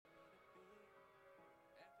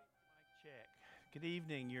Good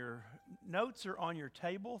evening. Your notes are on your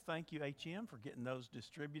table. Thank you, HM, for getting those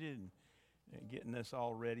distributed and getting us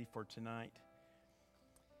all ready for tonight.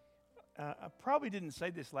 I probably didn't say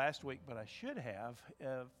this last week, but I should have.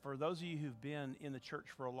 For those of you who've been in the church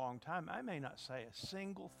for a long time, I may not say a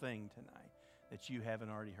single thing tonight that you haven't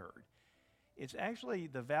already heard. It's actually,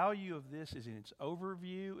 the value of this is in its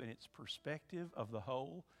overview and its perspective of the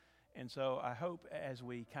whole. And so I hope as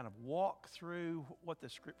we kind of walk through what the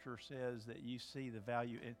Scripture says that you see the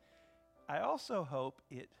value. And I also hope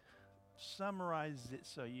it summarizes it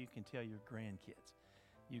so you can tell your grandkids.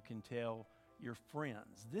 You can tell your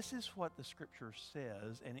friends. This is what the Scripture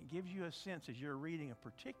says, and it gives you a sense as you're reading a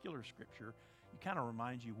particular Scripture, it kind of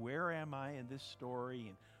reminds you, where am I in this story,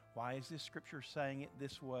 and why is this Scripture saying it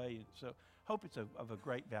this way? And so hope it's of a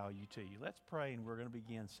great value to you. Let's pray, and we're going to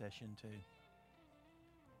begin session 2.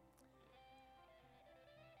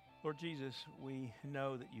 Lord Jesus, we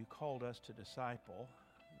know that you called us to disciple,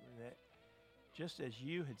 that just as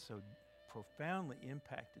you had so profoundly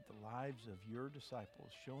impacted the lives of your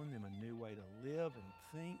disciples, showing them a new way to live and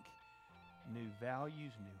think, new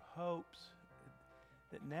values, new hopes,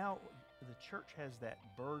 that now the church has that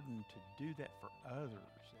burden to do that for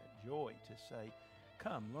others, that joy to say,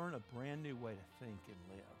 come, learn a brand new way to think and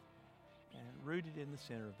live. And rooted in the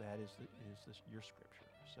center of that is your Scripture.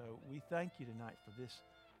 So we thank you tonight for this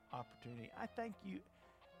opportunity. I thank you.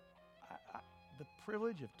 The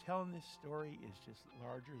privilege of telling this story is just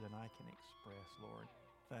larger than I can express, Lord.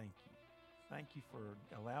 Thank you. Thank you for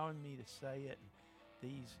allowing me to say it. And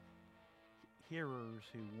these hearers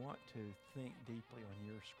who want to think deeply on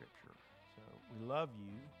your Scripture. So we love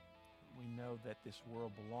you. We know that this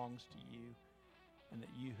world belongs to you and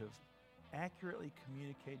that you have accurately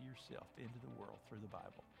communicated yourself into the world through the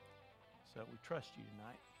Bible. So we trust you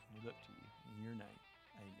tonight. We look to you in your name.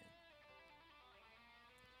 Amen.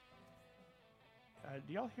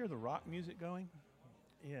 Do y'all hear the rock music going?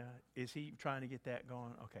 Yeah. Is he trying to get that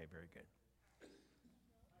going? Okay, very good.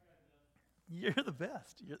 You're the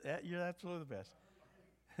best. You're absolutely the best.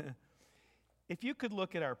 If you could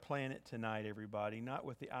look at our planet tonight, everybody, not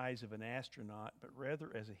with the eyes of an astronaut, but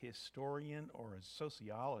rather as a historian or a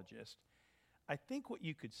sociologist, I think what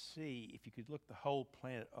you could see, if you could look the whole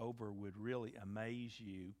planet over, would really amaze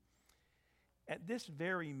you. At this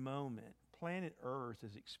very moment, planet Earth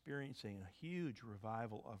is experiencing a huge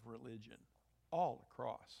revival of religion all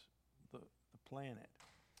across the planet.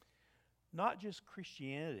 Not just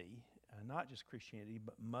Christianity,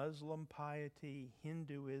 but Muslim piety,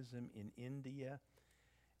 Hinduism in India.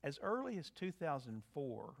 As early as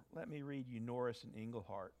 2004, let me read you Norris and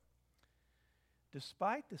Engelhardt.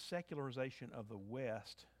 Despite the secularization of the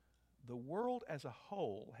West, the world as a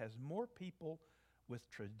whole has more people with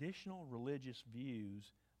traditional religious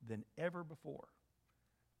views than ever before.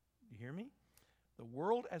 You hear me? The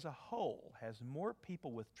world as a whole has more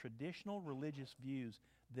people with traditional religious views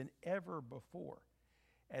than ever before.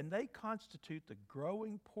 And they constitute the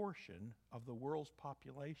growing portion of the world's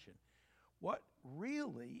population. What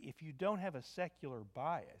really, if you don't have a secular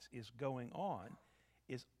bias, is going on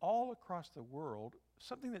is all across the world,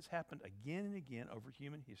 something that's happened again and again over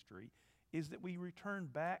human history, is that we return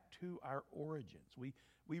back to our origins. We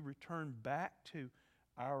return back to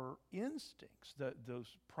our instincts,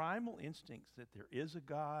 those primal instincts that there is a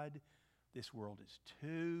God, this world is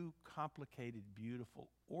too complicated, beautiful,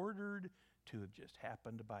 ordered to have just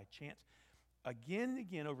happened by chance. Again and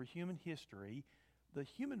again over human history, the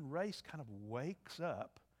human race kind of wakes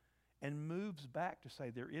up and moves back to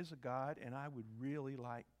say there is a God and I would really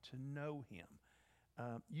like to know him.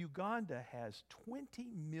 Uganda has 20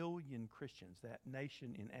 million Christians, that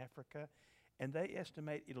nation in Africa, and they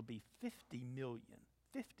estimate it'll be 50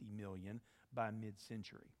 million by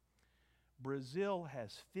mid-century. Brazil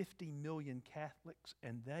has 50 million Catholics,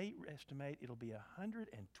 and they estimate it'll be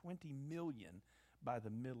 120 million by the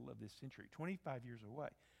middle of this century, 25 years away.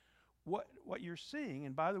 What you're seeing,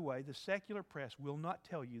 and by the way, the secular press will not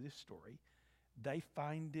tell you this story. They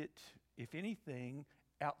find it, if anything,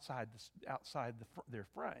 outside their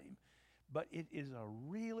frame. But it is a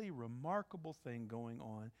really remarkable thing going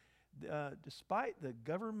on. Despite the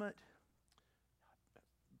government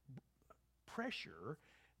pressure,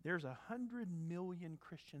 there's 100 million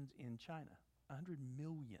Christians in China, 100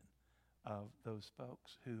 million of those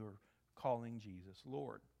folks who are calling Jesus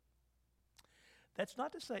Lord. That's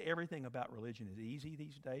not to say everything about religion is easy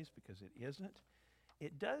these days, because it isn't.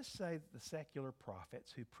 It does say that the secular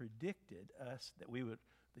prophets who predicted us that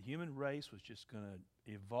the human race was just going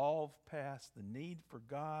to evolve past the need for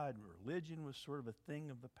God, religion was sort of a thing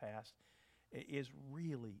of the past, is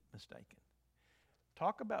really mistaken.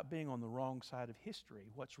 talk about being on the wrong side of history.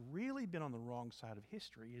 What's really been on the wrong side of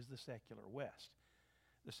history is the secular West.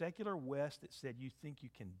 The secular West that said you think you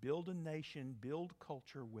can build a nation, build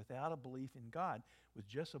culture without a belief in God, with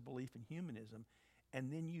just a belief in humanism,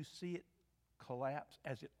 and then you see it collapse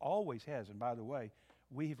as it always has. And by the way,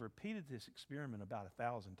 we have repeated this experiment about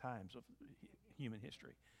 1,000 times of human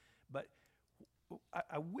history. But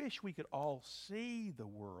I wish we could all see the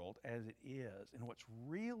world as it is and what's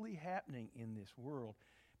really happening in this world,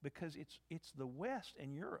 because it's the West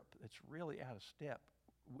and Europe that's really out of step.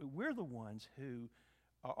 We're the ones who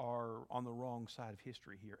are on the wrong side of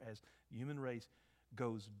history here, as the human race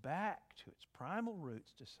goes back to its primal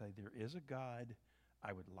roots to say there is a God.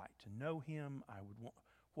 I would like to know him. I would want,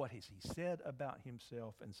 what has he said about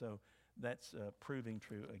himself? And so that's proving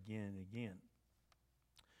true again and again.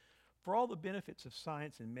 For all the benefits of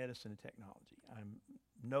science and medicine and technology,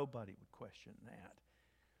 nobody would question that.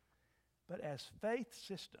 But as a faith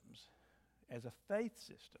system,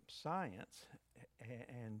 science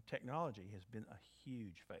and technology has been a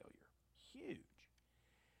huge failure. Huge.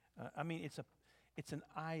 It's an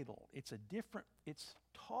idol. It's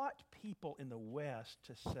taught people in the West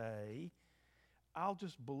to say, I'll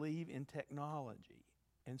just believe in technology.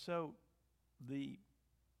 And so the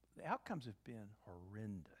outcomes have been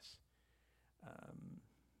horrendous.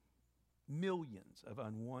 Millions of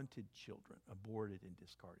unwanted children aborted and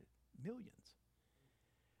discarded. Millions.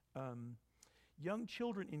 Young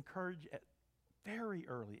children encouraged at very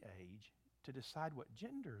early age to decide what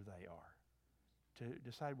gender they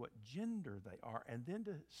are, and then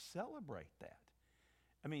to celebrate that.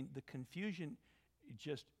 I mean, the confusion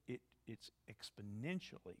it's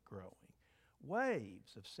exponentially growing.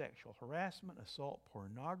 Waves of sexual harassment, assault,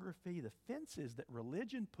 pornography, the fences that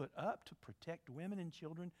religion put up to protect women and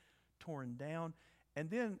children torn down. And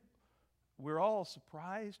then we're all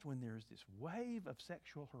surprised when there's this wave of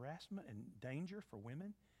sexual harassment and danger for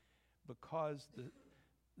women, because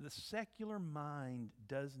the secular mind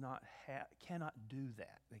cannot do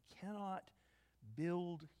that. They cannot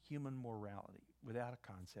build human morality without a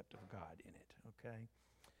concept of God in it, okay?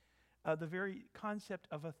 The very concept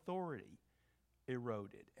of authority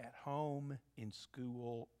eroded at home, in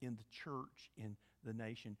school, in the church, in the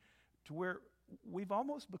nation, to where we've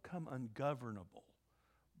almost become ungovernable,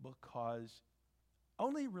 because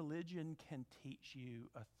only religion can teach you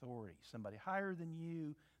authority. Somebody higher than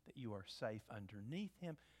you, that you are safe underneath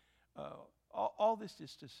him. All this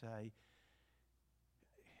is to say,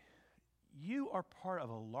 you are part of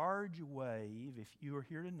a large wave, if you are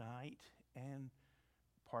here tonight, and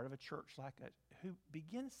part of a church like us, who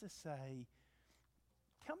begins to say,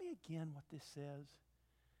 tell me again what this says.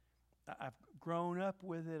 I've grown up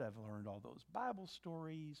with it. I've learned all those Bible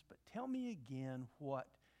stories, but tell me again what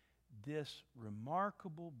this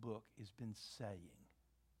remarkable book has been saying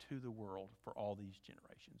to the world for all these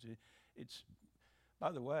generations. It's,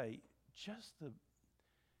 by the way, just the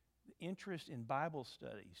interest in Bible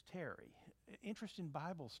studies, interest in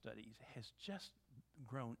Bible studies has just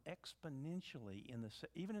grown exponentially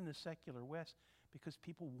even in the secular West, because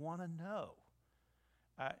people want to know.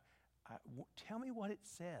 Tell me what it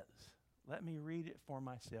says. Let me read it for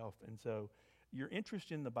myself. And so your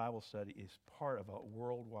interest in the Bible study is part of a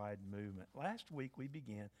worldwide movement. Last week we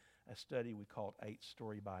began a study we called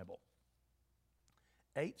 8-Story Bible.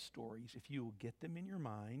 8 stories, if you will get them in your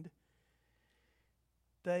mind,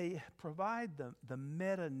 they provide the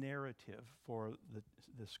meta-narrative for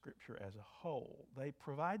the Scripture as a whole. They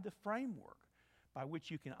provide the framework by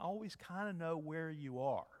which you can always kind of know where you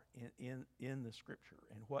are in the Scripture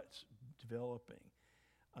and what's developing.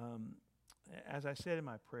 As I said in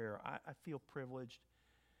my prayer, I feel privileged.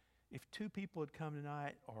 If 2 people had come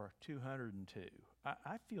tonight, or 202,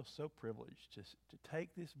 I feel so privileged to take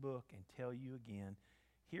this book and tell you again,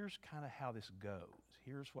 here's kind of how this goes.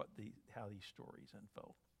 Here's how these stories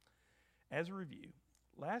unfold. As a review,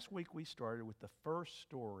 last week we started with the first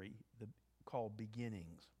story called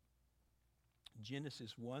Beginnings.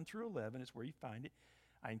 Genesis 1 through 11 is where you find it.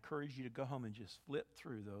 I encourage you to go home and just flip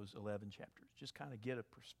through those 11 chapters. Just kind of get a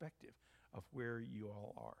perspective of where you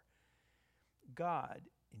all are. God,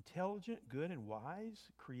 intelligent, good, and wise,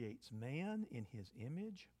 creates man in his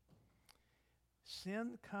image.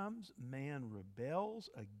 Sin comes, man rebels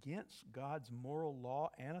against God's moral law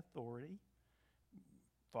and authority.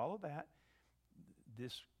 Follow that.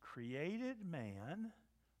 This created man,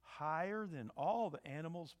 higher than all the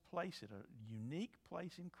animals, place it, a unique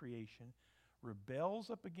place in creation, rebels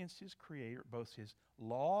up against his creator, both his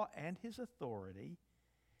law and his authority,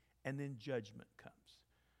 and then judgment comes.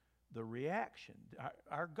 The reaction,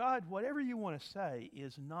 our God, whatever you want to say,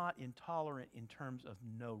 is not intolerant in terms of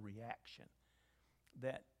no reaction.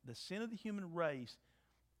 that the sin of the human race,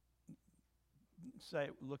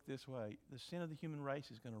 look this way, the sin of the human race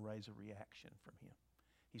is going to raise a reaction from him.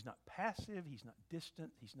 He's not passive, he's not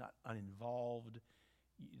distant, he's not uninvolved.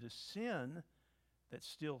 The sin that's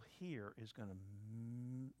still here is going to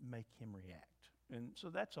make him react. And so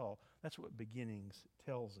that's all. That's what beginnings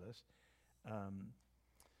tells us.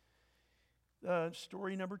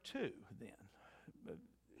 Story number 2, then.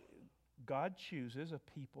 God chooses a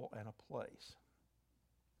people and a place.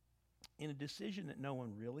 In a decision that no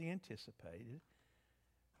one really anticipated,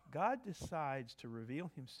 God decides to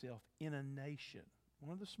reveal himself in a nation,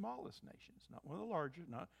 one of the smallest nations, not one of the larger,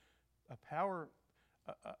 not a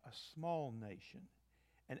small nation.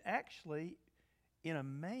 And actually, in a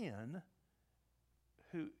man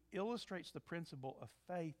who illustrates the principle of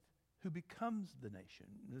faith, who becomes the nation,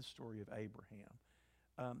 in the story of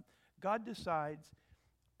Abraham. God decides,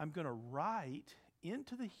 I'm going to write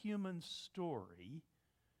into the human story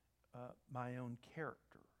my own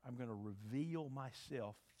character. I'm going to reveal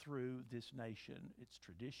myself through this nation, its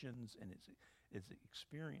traditions, and its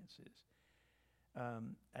experiences.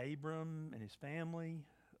 Abram and his family,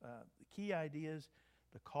 the key ideas,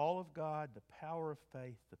 the call of God, the power of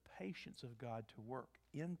faith, the patience of God to work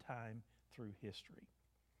in time through history.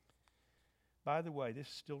 By the way, this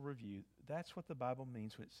is still review. That's what the Bible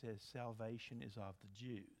means when it says salvation is of the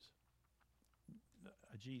Jews.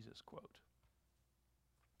 A Jesus quote.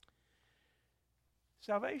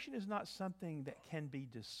 Salvation is not something that can be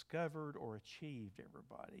discovered or achieved,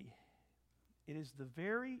 everybody. It is the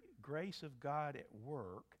very grace of God at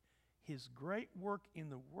work. His great work in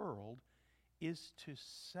the world is to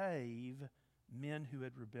save men who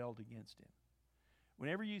had rebelled against him.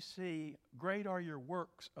 Whenever you see, great are your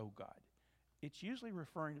works, O God, it's usually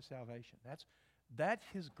referring to salvation. That's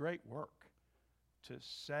his great work, to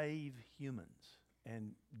save humans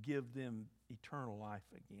and give them eternal life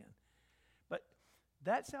again. But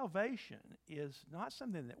that salvation is not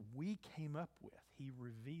something that we came up with. He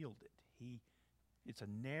revealed it. It's a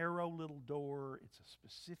narrow little door. It's a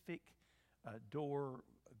specific door,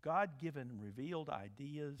 God-given, revealed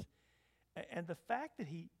ideas. And the fact that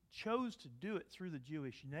he chose to do it through the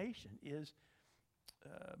Jewish nation is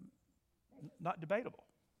not debatable,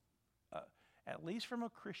 at least from a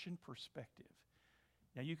Christian perspective.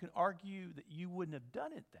 Now, you can argue that you wouldn't have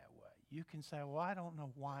done it that way. You can say, well, I don't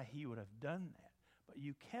know why he would have done that. But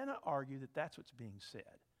you cannot argue that that's what's being said.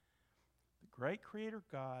 The great Creator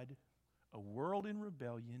God, a world in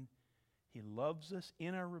rebellion, he loves us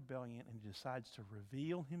in our rebellion and decides to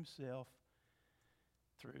reveal himself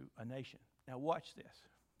through a nation. Now watch this.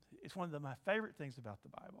 It's one of my favorite things about the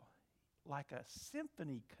Bible. Like a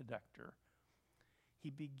symphony conductor,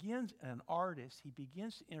 an artist, he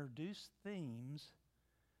begins to introduce themes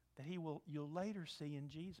that you'll later see in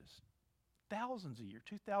Jesus. Thousands of years,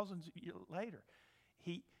 2,000 years later.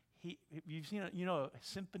 If you've seen a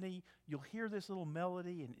symphony, you'll hear this little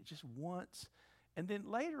melody and it just once. And then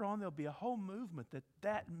later on, there'll be a whole movement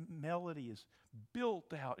that melody is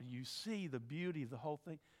built out. And you see the beauty of the whole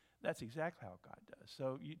thing. That's exactly how God does.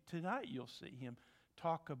 So tonight you'll see him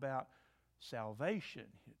talk about salvation.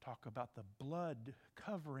 He'll talk about the blood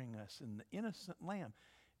covering us and the innocent lamb.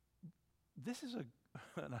 This is the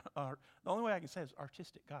only way I can say is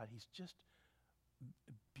artistic God. He's just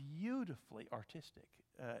beautifully artistic.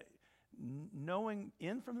 Knowing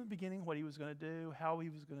from the beginning what he was going to do, how he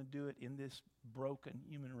was going to do it in this broken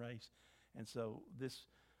human race. And so this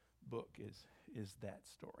book is that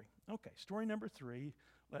story. Okay, story number 3.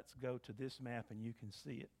 Let's go to this map and you can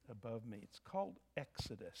see it above me. It's called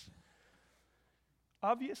Exodus.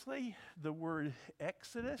 Obviously, the word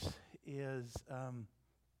Exodus is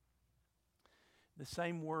the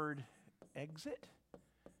same word exit.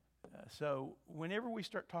 So whenever we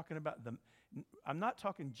start talking about I'm not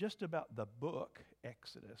talking just about the book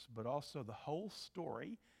Exodus, but also the whole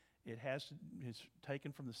story. It is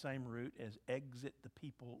taken from the same root as exit, the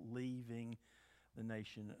people leaving the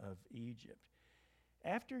nation of Egypt.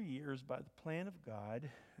 After years, by the plan of God,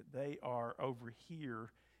 they are over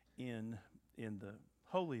here in the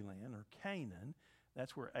Holy Land, or Canaan.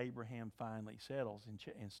 That's where Abraham finally settles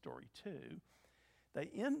in story 2. They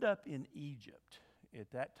end up in Egypt.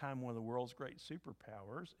 At that time, one of the world's great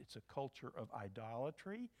superpowers. It's a culture of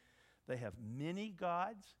idolatry. They have many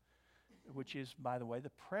gods, which is, by the way,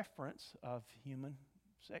 the preference of the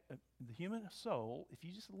human soul. If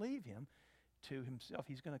you just leave him to himself,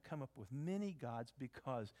 he's going to come up with many gods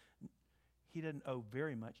because he doesn't owe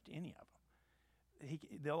very much to any of them.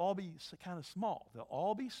 They'll all be kind of small. They'll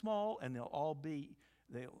all be small, and they'll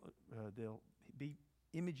be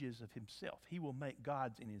images of himself. He will make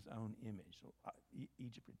gods in his own image. So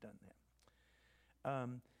Egypt had done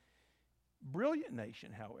Brilliant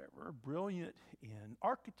nation, however, brilliant in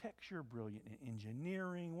architecture, brilliant in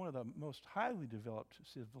engineering, one of the most highly developed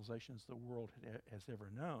civilizations the world has ever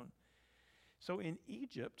known. So in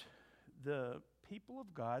Egypt, the people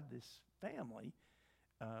of God, this family,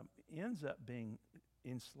 ends up being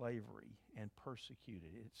in slavery and persecuted.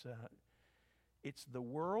 It's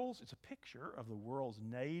a picture of the world's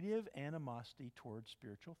native animosity towards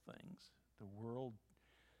spiritual things. The world,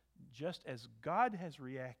 just as God has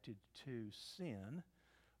reacted to sin,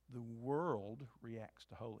 the world reacts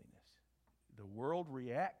to holiness. The world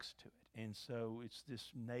reacts to it. And so it's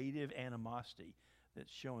this native animosity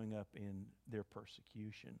that's showing up in their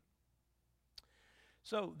persecution.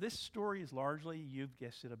 So this story is largely, you've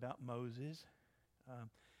guessed it, about Moses.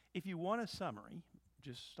 If you want a summary,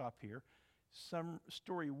 just stop here.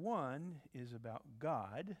 Story 1 is about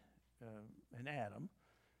God and Adam,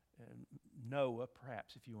 and Noah,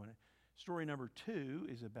 perhaps, if you want to. Story number 2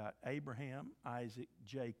 is about Abraham, Isaac,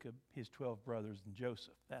 Jacob, his 12 brothers, and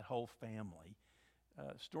Joseph, that whole family.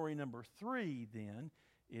 Story number 3, then,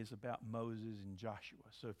 is about Moses and Joshua.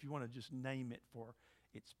 So if you want to just name it for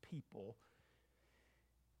its people.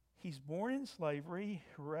 He's born in slavery,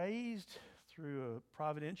 raised through a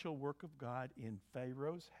providential work of God in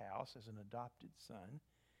Pharaoh's house as an adopted son.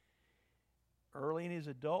 Early in his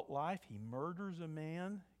adult life, he murders a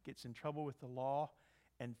man, gets in trouble with the law,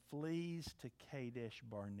 and flees to Kadesh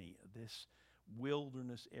Barnea, this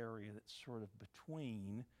wilderness area that's sort of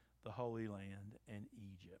between the Holy Land and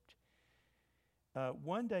Egypt.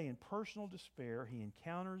 One day, in personal despair, he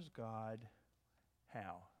encounters God.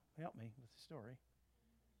 How? Help me with the story.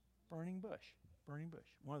 Burning bush. Burning bush.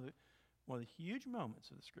 One of the huge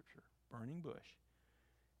moments of the Scripture. Burning bush.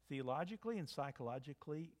 Theologically and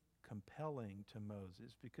psychologically compelling to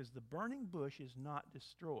Moses because the burning bush is not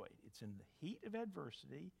destroyed. It's in the heat of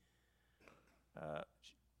adversity.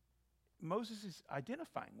 Moses is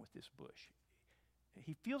identifying with this bush.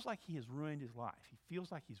 He feels like he has ruined his life. He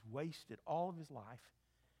feels like he's wasted all of his life.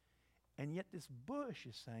 And yet this bush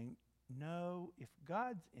is saying, no, if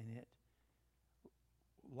God's in it,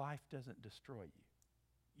 life doesn't destroy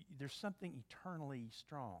you. There's something eternally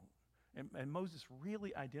strong. And Moses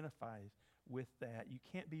really identifies with that. You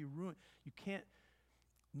can't be ruined.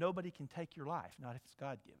 Nobody can take your life, not if it's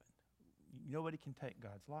God-given. Nobody can take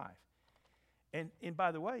God's life. And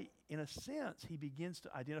by the way, in a sense, he begins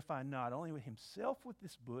to identify not only with himself with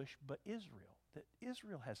this bush, but Israel. That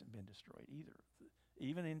Israel hasn't been destroyed either.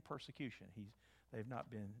 Even in persecution, they've not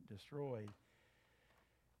been destroyed.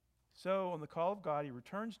 So on the call of God, he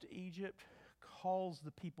returns to Egypt, calls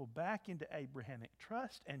the people back into Abrahamic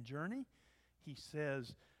trust and journey. He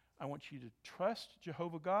says, I want you to trust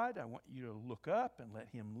Jehovah God. I want you to look up and let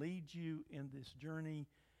him lead you in this journey.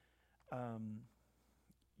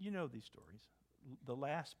 You know these stories. The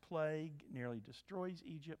last plague nearly destroys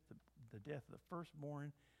Egypt, the death of the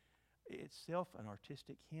firstborn. Itself an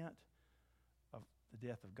artistic hint of the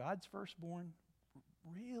death of God's firstborn.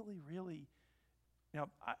 Really, really. Now,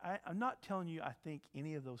 I'm not telling you I think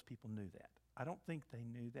any of those people knew that. I don't think they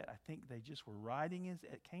knew that. I think they just were writing as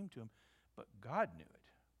it came to them. But God knew it.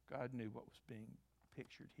 God knew what was being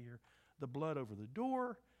pictured here. The blood over the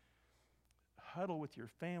door. Huddle with your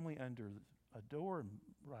family under a door and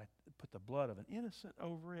put the blood of an innocent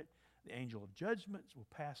over it. The angel of judgments will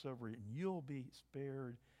pass over it and you'll be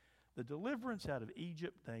spared. The deliverance out of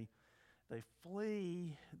Egypt, they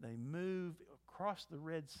flee, they move across the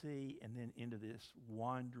Red Sea and then into this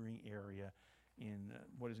wandering area in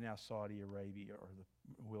what is now Saudi Arabia or the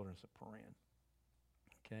wilderness of Paran.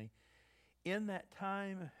 Okay? In that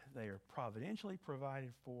time, they are providentially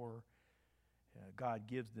provided for. God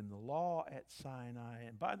gives them the law at Sinai.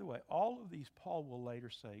 And by the way, all of these Paul will later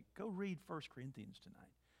say, go read 1 Corinthians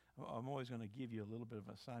tonight. I'm always going to give you a little bit of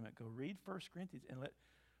an assignment. Go read 1 Corinthians and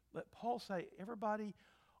let Paul say, everybody,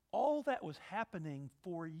 all that was happening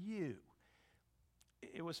for you.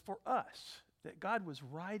 It was for us that God was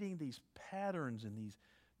writing these patterns and these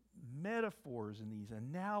metaphors and these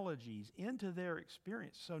analogies into their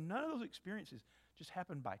experience. So none of those experiences just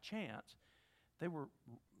happened by chance. They were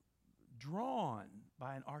drawn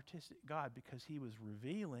by an artistic God because he was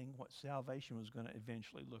revealing what salvation was going to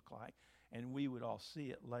eventually look like, and we would all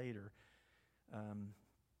see it later.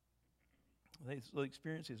 These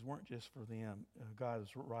experiences weren't just for them. God was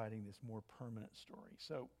writing this more permanent story.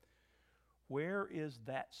 So where is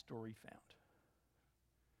that story found?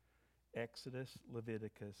 Exodus,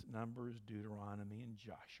 Leviticus, Numbers, Deuteronomy, and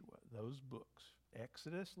Joshua. Those books.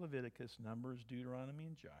 Exodus, Leviticus, Numbers, Deuteronomy,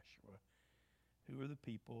 and Joshua. Who are the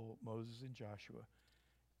people? Moses and Joshua.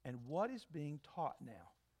 And what is being taught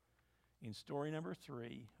now in story number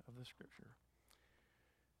 3 of the Scripture?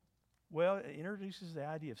 Well, it introduces the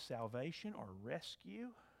idea of salvation or rescue,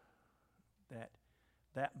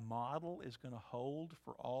 that model is going to hold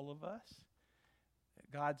for all of us.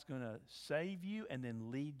 That God's going to save you and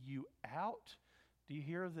then lead you out. Do you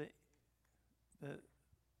hear the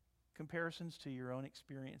comparisons to your own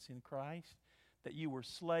experience in Christ? That you were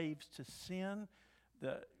slaves to sin.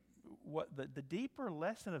 The deeper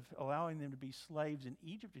lesson of allowing them to be slaves in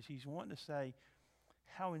Egypt is he's wanting to say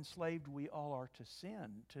how enslaved we all are to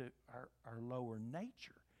sin, to our lower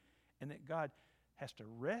nature. And that God has to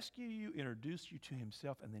rescue you, introduce you to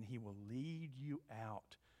himself, and then he will lead you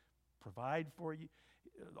out, provide for you.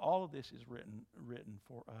 All of this is written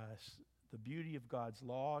for us. The beauty of God's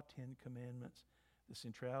law, 10 commandments, the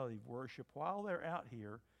centrality of worship. While they're out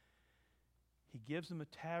here, he gives them a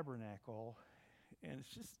tabernacle, and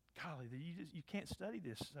it's just, golly, you can't study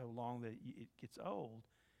this so long that it gets old.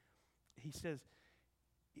 He says,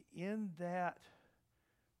 in that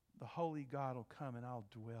the holy God will come and I'll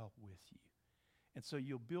dwell with you. And so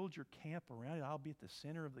you'll build your camp around it. I'll be at the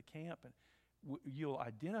center of the camp, and you'll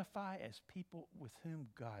identify as people with whom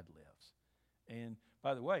God lives. And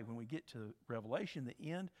by the way, when we get to Revelation,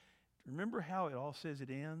 the end, remember how it all says it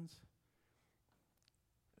ends?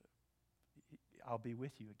 I'll be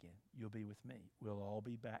with you again. You'll be with me. We'll all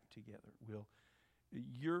be back together.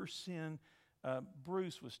 Your sin,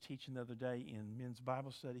 Bruce was teaching the other day in men's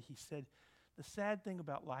Bible study. He said, the sad thing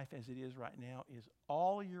about life as it is right now is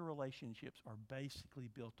all your relationships are basically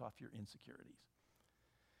built off your insecurities.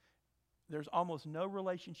 There's almost no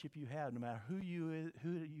relationship you have, no matter who you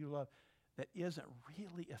love, that isn't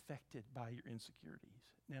really affected by your insecurities.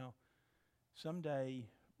 Now, someday,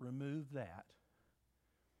 remove that,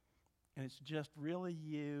 and it's just really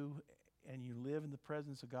you, and you live in the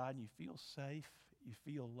presence of God, and you feel safe, you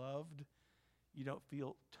feel loved, you don't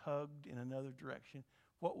feel tugged in another direction.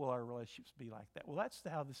 What will our relationships be like that? Well, that's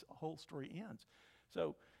how this whole story ends.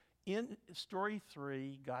 So in story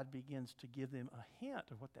 3, God begins to give them a hint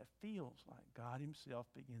of what that feels like. God himself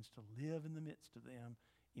begins to live in the midst of them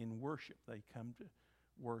in worship. They come to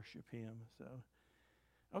worship him. So,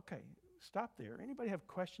 okay, stop there. Anybody have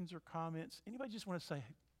questions or comments? Anybody just want to say,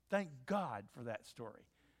 thank God for that story?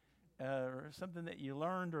 Or something that you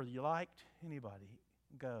learned or you liked? Anybody?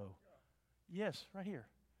 Go. Yeah. Yes, right here.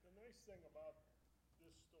 The nice thing about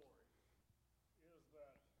this story is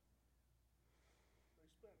that they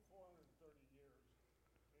spent 430 years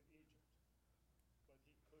in Egypt, but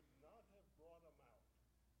he could not have brought them out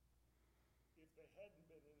if they hadn't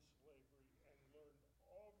been in slavery and learned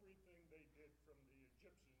everything they did from the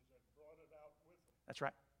Egyptians and brought it out with them. That's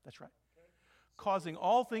right. That's right. Okay? Causing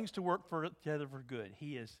all things to work together for good.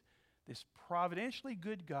 He is this providentially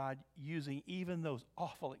good God using even those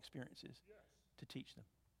awful experiences to teach them.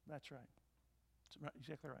 That's right. That's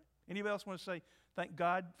exactly right. Anybody else want to say, thank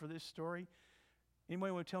God for this story?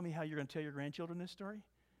 Anybody want to tell me how you're going to tell your grandchildren this story?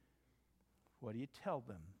 What do you tell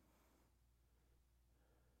them?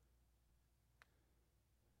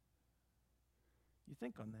 You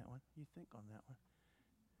think on that one. You think on that one.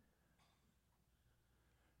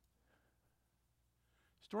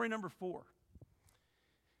 Story number 4.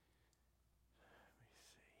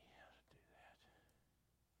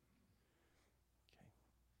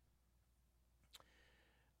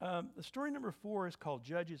 The story number 4 is called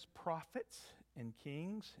Judges, Prophets, and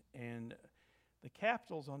Kings, and the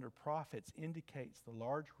capitals under prophets indicates the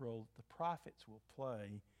large role that the prophets will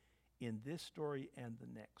play in this story and the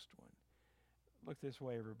next one. Look this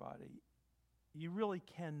way, everybody. You really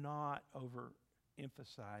cannot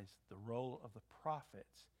overemphasize the role of the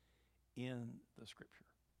prophets in the Scripture.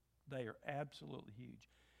 They are absolutely huge.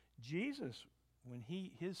 Jesus, when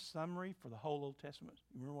his summary for the whole Old Testament,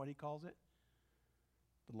 you remember what he calls it?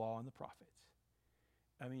 The law and the prophets.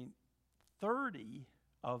 I mean, 30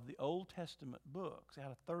 of the Old Testament books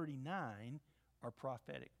out of 39 are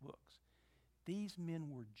prophetic books. These men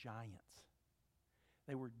were giants.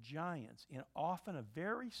 They were giants in often a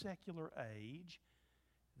very secular age.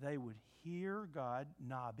 They would hear God,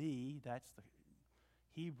 Nabi, that's the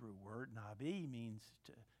Hebrew word. Nabi means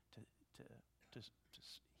to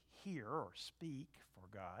hear or speak for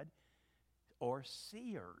God, or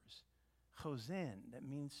seers. Chosen, that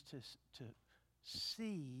means to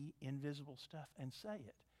see invisible stuff and say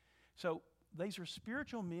it. So these are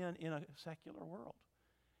spiritual men in a secular world,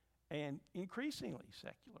 and increasingly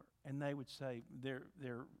secular. And they would say, their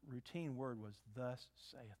routine word was, thus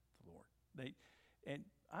saith the Lord. And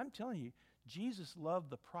I'm telling you, Jesus loved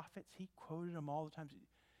the prophets. He quoted them all the time.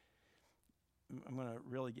 I'm going to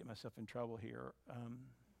really get myself in trouble here.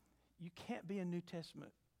 You can't be a New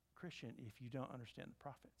Testament Christian if you don't understand the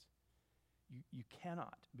prophets. You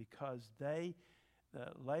cannot, because they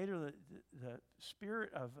Later, the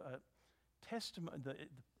spirit of testimony, the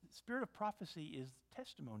spirit of prophecy is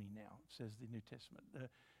testimony now, says the New Testament.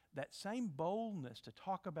 That same boldness to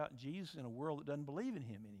talk about Jesus in a world that doesn't believe in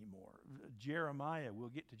him anymore. Jeremiah, we'll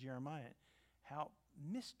get to Jeremiah, how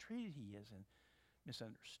mistreated he is and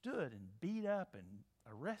misunderstood and beat up and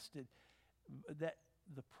arrested. That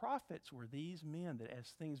the prophets were these men that as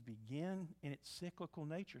things begin in its cyclical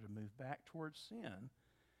nature to move back towards sin,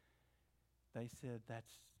 they said that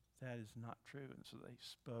is not true. And so they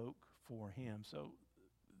spoke for him. So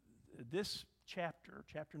this chapter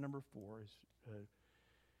number 4 is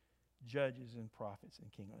Judges and Prophets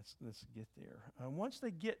and King. Let's get there. Once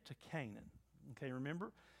they get to Canaan, okay,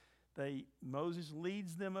 remember, Moses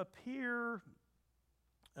leads them up here.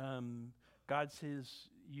 God says,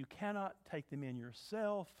 you cannot take them in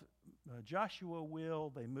yourself. Joshua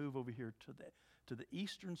will. They move over here to the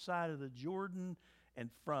eastern side of the Jordan, and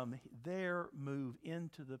from there move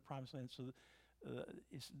into the Promised Land. So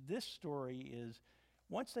this story is,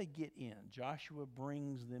 once they get in, Joshua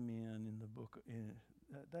brings them in the book.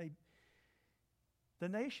 The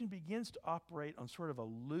nation begins to operate on sort of a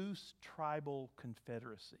loose tribal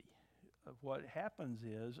confederacy. What happens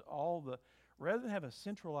is rather than have a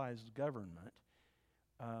centralized government,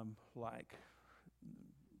 like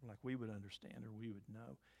we would understand or we would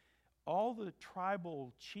know, all the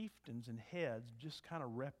tribal chieftains and heads just kind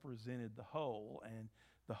of represented the whole, and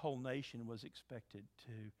the whole nation was expected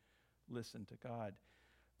to listen to God.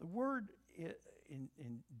 The word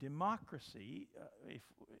in democracy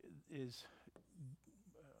is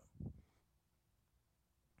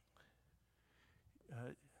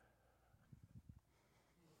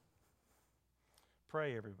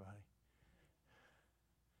pray, everybody.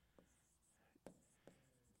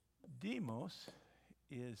 Demos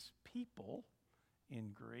is people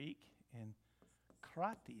in Greek, and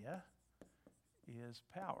kratia is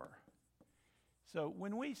power. So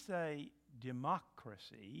when we say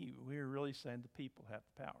democracy, we're really saying the people have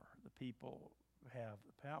the power. The people have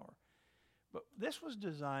the power. But this was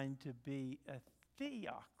designed to be a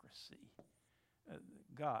theocracy.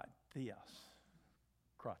 God, theos,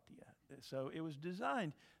 kratia. So it was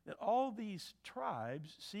designed that all these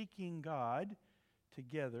tribes seeking God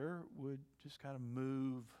together would just kind of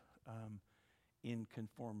move in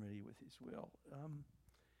conformity with his will.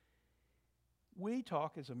 We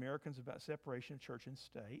talk as Americans about separation of church and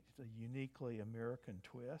state. It's a uniquely American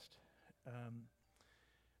twist.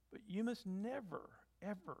 But you must never,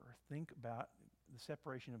 ever think about the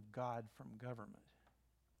separation of God from government.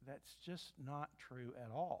 That's just not true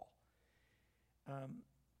at all.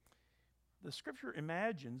 The scripture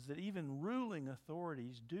imagines that even ruling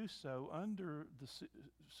authorities do so under the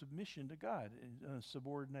submission to God,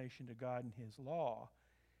 subordination to God and his law.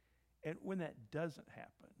 And when that doesn't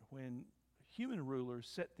happen, when human rulers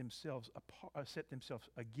set themselves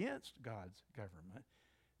against God's government,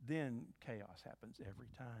 then chaos happens every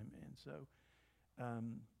time. And so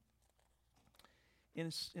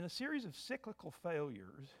in a series of cyclical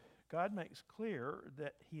failures, God makes clear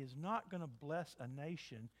that he is not going to bless a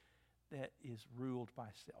nation that is ruled by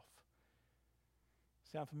self.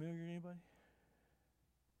 Sound familiar to anybody?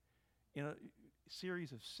 In a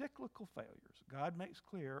series of cyclical failures, God makes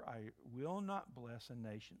clear, I will not bless a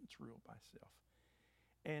nation that's ruled by self.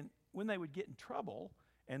 And when they would get in trouble,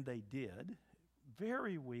 and they did,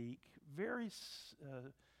 very weak, very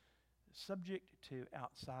subject to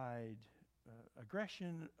outside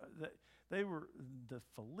aggression. They were the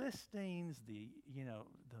Philistines, the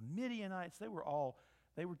Midianites.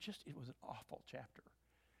 It was an awful chapter.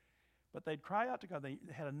 But they'd cry out to God. They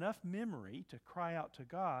had enough memory to cry out to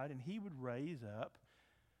God, and he would raise up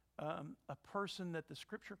a person that the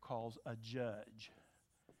scripture calls a judge.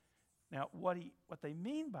 Now, what they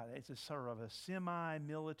mean by that is a sort of a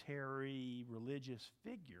semi-military religious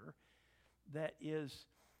figure that is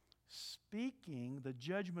speaking the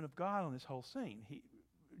judgment of God on this whole scene.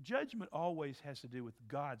 Judgment always has to do with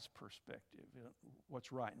God's perspective,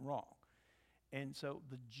 what's right and wrong. And so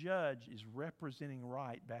the judge is representing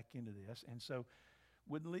right back into this, and so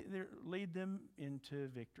would lead them into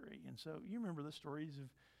victory. And so you remember the stories of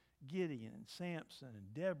Gideon and Samson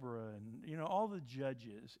and Deborah and all the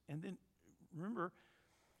judges. And then remember,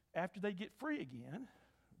 after they get free again,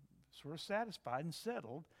 sort of satisfied and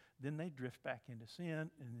settled, then they drift back into sin, and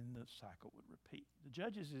then the cycle would repeat. The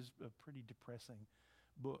Judges is a pretty depressing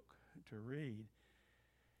book to read.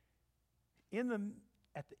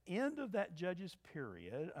 At the end of that judges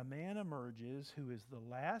period, a man emerges who is the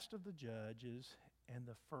last of the judges and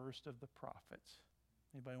the first of the prophets.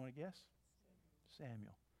 Anybody want to guess?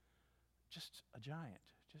 Samuel. Just a giant.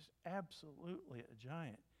 Just absolutely a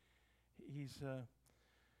giant.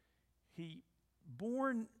 he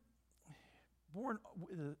born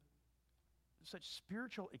with such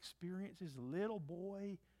spiritual experiences. Little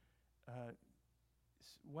boy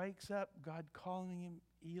wakes up, God calling him.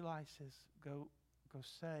 Eli says, go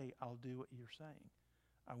say, I'll do what you're saying.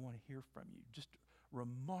 I want to hear from you. Just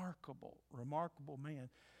remarkable man.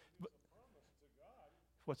 He was a promise to God.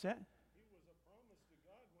 What's that? He was a promise to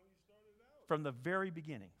God when he started out. From the very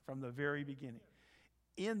beginning.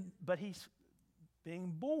 But he's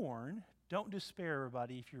being born. Don't despair,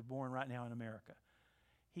 everybody, if you're born right now in America.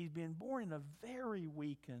 He's been born in a very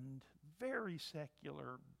weakened, very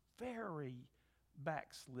secular, very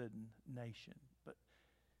backslidden nation. But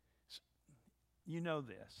you know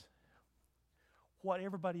this. What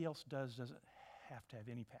everybody else does doesn't have to have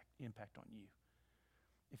any impact on you.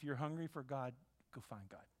 If you're hungry for God, go find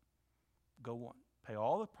God. Go on. Pay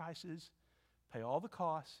all the prices, pay all the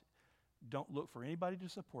costs. Don't look for anybody to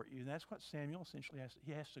support you. And that's what Samuel essentially has.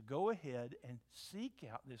 He has to go ahead and seek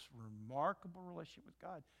out this remarkable relationship with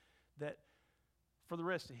God that for the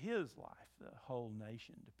rest of his life, the whole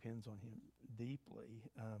nation depends on him deeply.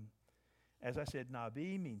 As I said,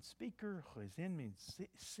 Nabi means speaker. Chazin means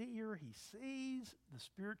seer. He sees the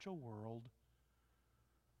spiritual world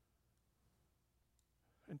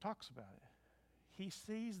and talks about it. He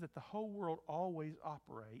sees that the whole world always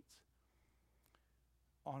operates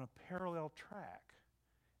on a parallel track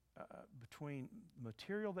between the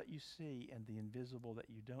material that you see and the invisible that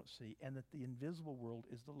you don't see, and that the invisible world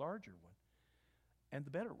is the larger one and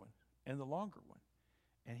the better one and the longer one.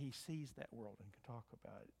 And he sees that world and can talk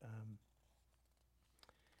about it.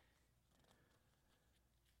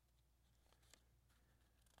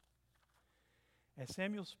 As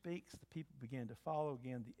Samuel speaks, the people begin to follow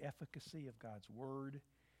again the efficacy of God's word.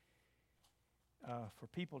 For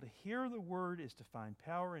people to hear the word is to find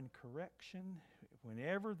power in correction.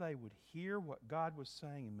 Whenever they would hear what God was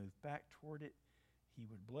saying and move back toward it, he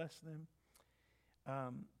would bless them.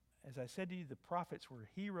 As I said to you, the prophets were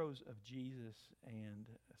heroes of Jesus. And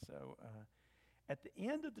so at the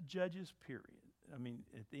end of the Judges period,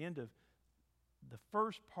 at the end of the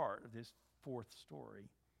first part of this fourth story,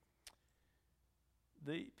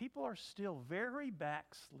 the people are still very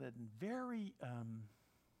backslidden, very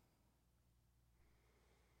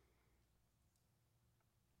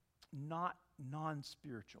not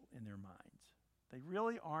non-spiritual in their minds. They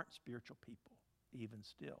really aren't spiritual people, even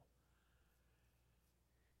still.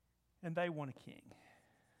 And they want a king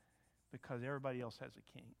because everybody else has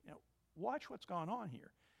a king. Now, watch what's going on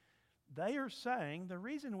here. They are saying the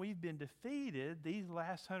reason we've been defeated these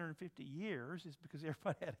last 150 years is because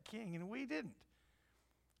everybody had a king and we didn't.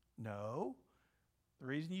 No, the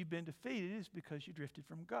reason you've been defeated is because you drifted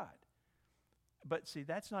from God. But see,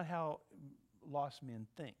 that's not how lost men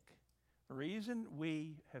think. The reason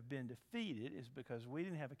we have been defeated is because we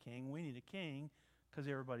didn't have a king. We need a king because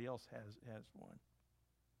everybody else has one.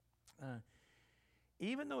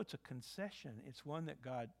 Even though it's a concession, it's one that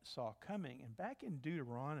God saw coming. And back in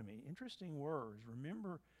Deuteronomy, interesting words.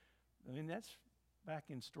 Remember, that's back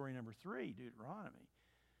in story number 3, Deuteronomy.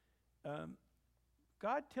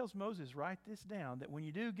 God tells Moses, write this down, that when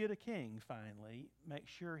you do get a king finally, make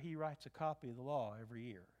sure he writes a copy of the law every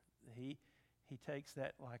year. He takes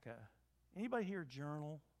that like anybody here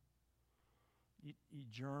journal? You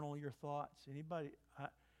journal your thoughts? Anybody?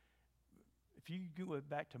 If you go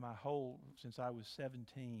back to my whole, since I was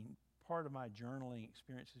 17, part of my journaling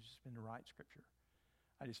experience has just been to write scripture.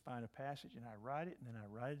 I just find a passage and I write it, and then I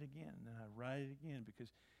write it again, and then I write it again,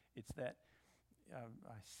 because it's that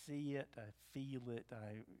I see it, I feel it,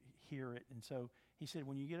 I hear it. And so he said,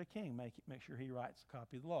 when you get a king, make sure he writes a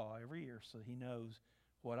copy of the law every year so he knows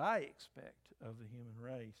what I expect of the human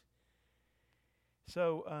race.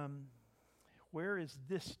 So where is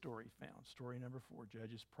this story found? Story number 4,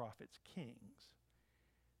 Judges, Prophets, Kings.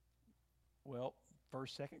 Well,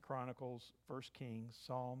 1st, 2nd Chronicles, 1st Kings,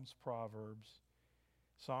 Psalms, Proverbs,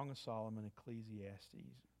 Song of Solomon,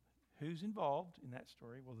 Ecclesiastes. Who's involved in that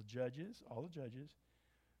story? Well, the judges, all the judges,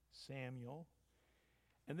 Samuel.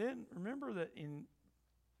 And then remember that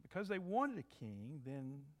because they wanted a king,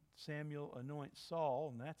 then Samuel anoints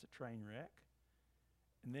Saul, and that's a train wreck.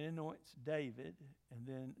 And then anoints David, and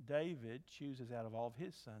then David chooses out of all of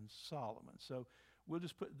his sons Solomon. So we'll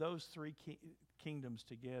just put those 3 kingdoms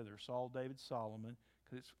together, Saul, David, Solomon,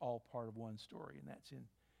 because it's all part of one story, and that's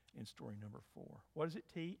in story number 4. What does it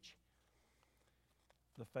teach?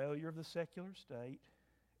 The failure of the secular state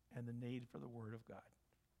and the need for the Word of God.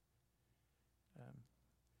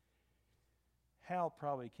 Hal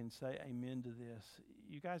probably can say amen to this.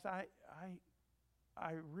 You guys,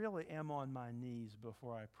 I really am on my knees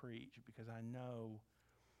before I preach, because I know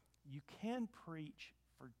you can preach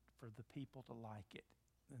for the people to like it.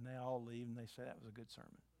 And they all leave and they say that was a good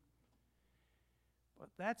sermon. But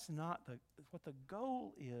that's not what the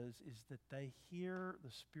goal is that they hear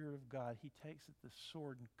the Spirit of God. He takes the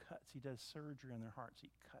sword and cuts. He does surgery on their hearts. He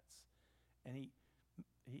cuts. And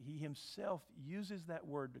he himself uses that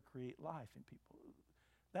word to create life in people.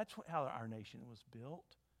 That's how our nation was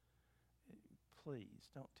built. Please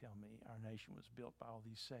don't tell me our nation was built by all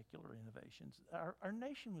these secular innovations. Our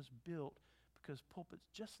nation was built because pulpits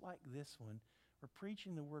just like this one were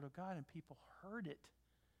preaching the Word of God and people heard it.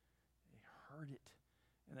 They heard it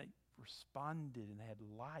and they responded and they had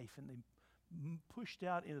life and they pushed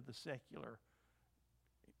out into the secular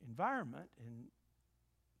environment and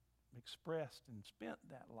expressed and spent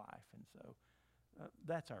that life. And so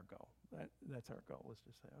that's our goal. That's our goal, is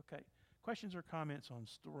to say, okay, questions or comments on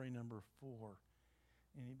story number 4?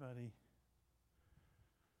 Anybody?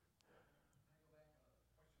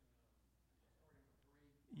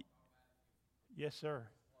 Yes, sir.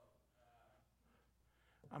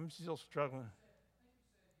 I'm still struggling.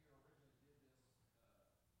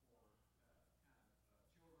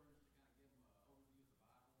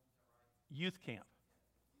 Youth camp.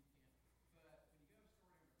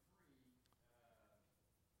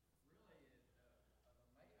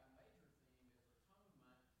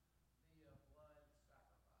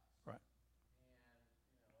 Right.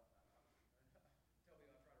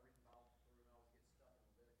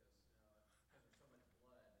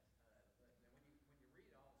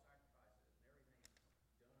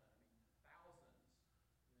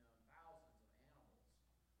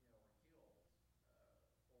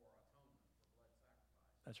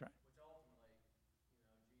 That's right.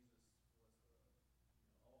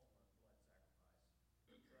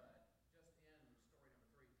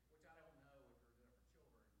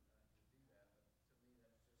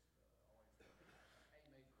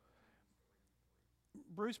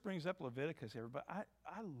 Bruce brings up Leviticus, everybody. I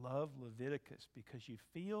love Leviticus because you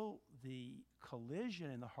feel the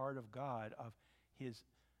collision in the heart of God of his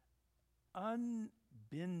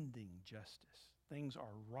unbending justice. Things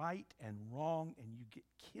are right and wrong, and you get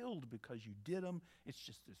killed because you did them. It's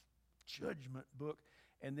just this judgment book.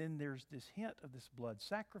 And then there's this hint of this blood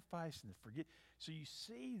sacrifice and the forget. So you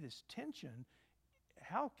see this tension.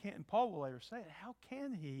 How can, and Paul will later say it, how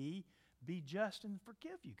can he be just and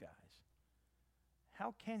forgive you guys?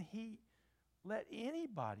 How can he let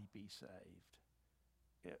anybody be saved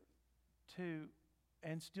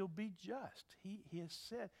and still be just? He has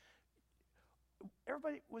said,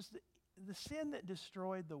 everybody, was the sin that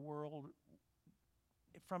destroyed the world,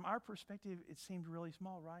 from our perspective, it seemed really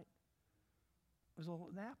small, right? It was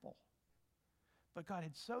an apple. But God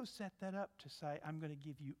had so set that up to say, I'm going to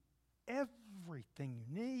give you everything you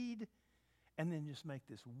need, and then just make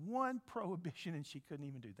this one prohibition, and she couldn't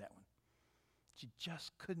even do that one. She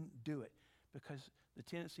just couldn't do it because the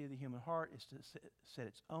tendency of the human heart is to set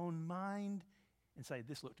its own mind and say,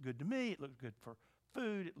 this looked good to me, it looked good for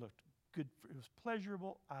food, it looked good, it was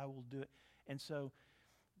pleasurable, I will do it. And so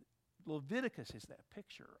Leviticus is that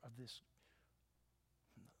picture of this.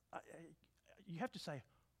 You have to say,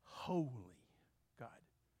 holy God.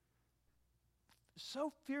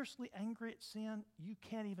 So fiercely angry at sin, you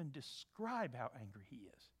can't even describe how angry he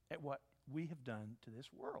is at what we have done to this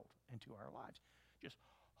world and to our lives. Just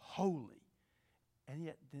holy. And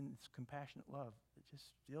yet then this compassionate love that just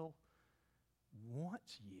still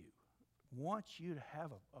wants you to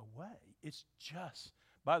have a way. It's just,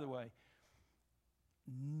 by the way,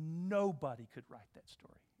 nobody could write that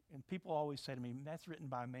story. And people always say to me, that's written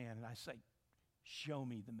by a man. And I say, show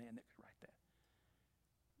me the man that could write that.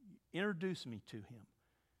 Introduce me to him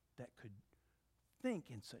that could think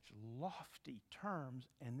in such lofty terms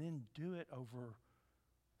and then do it over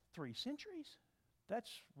 3 centuries.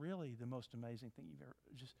 That's really the most amazing thing you've ever,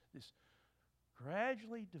 just this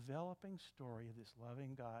gradually developing story of this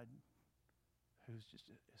loving God who's just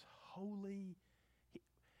as holy.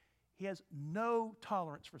 He has no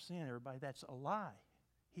tolerance for sin, everybody. That's a lie.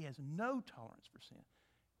 He has no tolerance for sin.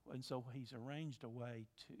 And so he's arranged a way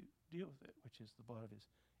to deal with it, which is the blood of his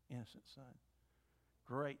innocent son.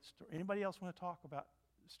 Great story. Anybody else want to talk about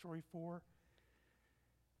story 4?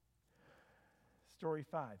 Story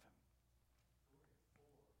 5.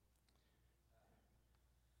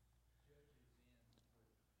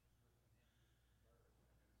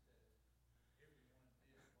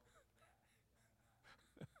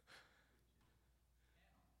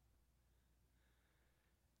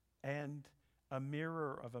 And a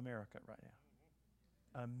mirror of America right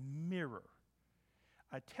now. A mirror.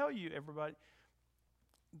 I tell you, everybody,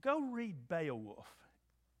 go read Beowulf.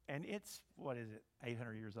 And it's,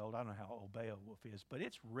 800 years old? I don't know how old Beowulf is, but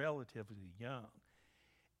it's relatively young.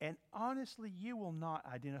 And honestly, you will not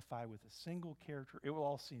identify with a single character. It will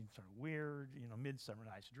all seem sort of weird, Midsummer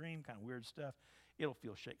Night's Dream, kind of weird stuff. It'll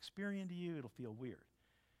feel Shakespearean to you. It'll feel weird.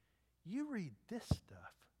 You read this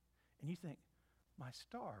stuff, and you think, my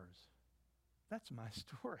stars, that's my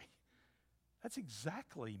story. That's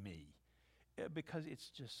exactly me. Because it's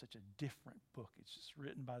just such a different book. It's just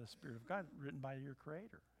written by the Spirit of God, written by your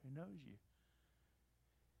Creator who knows you.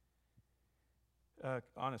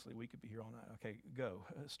 Honestly, we could be here all night. Okay, go.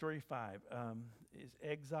 Story 5 is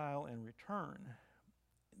exile and return.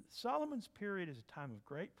 Solomon's period is a time of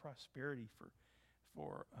great prosperity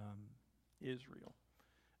for Israel.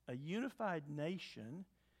 A unified nation.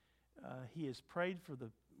 He has prayed for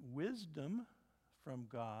the wisdom from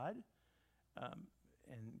God,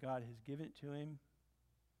 and God has given it to him.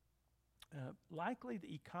 Likely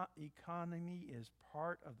the economy is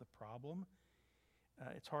part of the problem.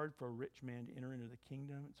 It's hard for a rich man to enter into the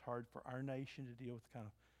kingdom. It's hard for our nation to deal with the kind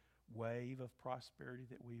of wave of prosperity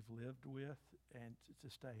that we've lived with and to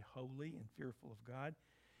stay holy and fearful of God.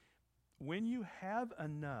 When you have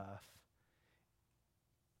enough,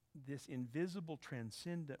 this invisible,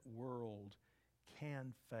 transcendent world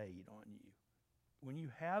can fade on you. When you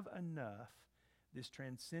have enough, this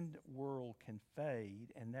transcendent world can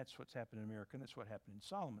fade, and that's what's happened in America, and that's what happened in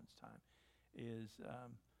Solomon's time, is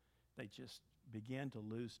they just began to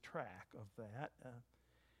lose track of that.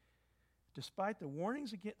 Despite the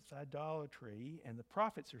warnings against idolatry, and the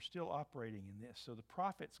prophets are still operating in this. So the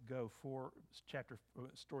prophets go for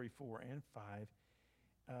story 4 and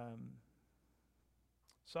 5.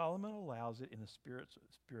 Solomon allows it in a spirit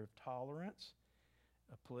of tolerance,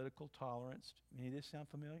 a political tolerance. Any of this sound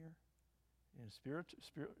familiar? And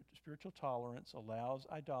spiritual tolerance allows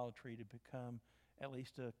idolatry to become at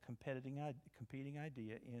least a competing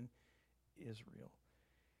idea in Israel.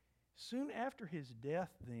 Soon after his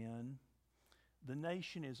death, then, the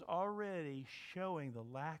nation is already showing the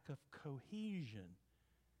lack of cohesion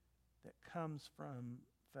that comes from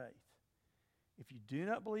faith. If you do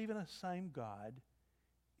not believe in the same God,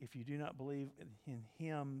 if you do not believe in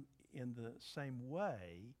Him in the same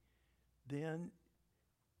way, then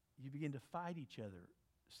you begin to fight each other.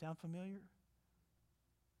 Sound familiar?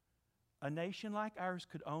 A nation like ours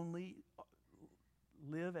could only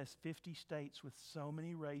live as 50 states with so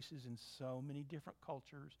many races and so many different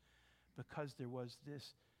cultures because there was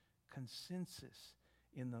this consensus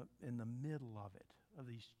in the middle of it, of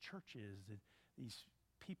these churches, these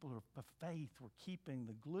people of faith were keeping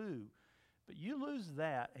the glue. But you lose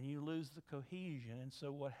that and you lose the cohesion. And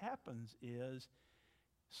so what happens is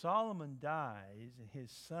Solomon dies and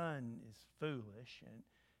his son is foolish and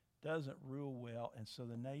doesn't rule well. And so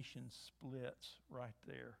the nation splits right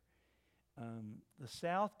there. The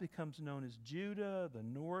south becomes known as Judah. The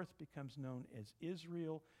north becomes known as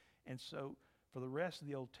Israel. And so for the rest of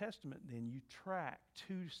the Old Testament, then you track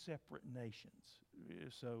two separate nations.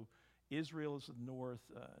 So Israel is the north,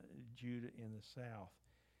 Judah in the south.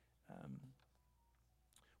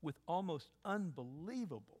 With almost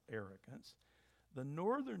unbelievable arrogance, the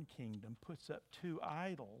northern kingdom puts up two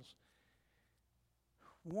idols,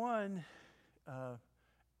 one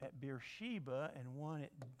at Beersheba and one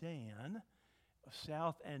at Dan,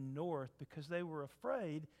 south and north, because they were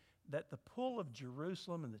afraid that the pull of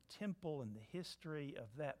Jerusalem and the temple and the history of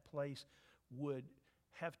that place would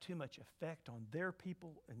have too much effect on their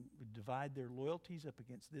people and would divide their loyalties up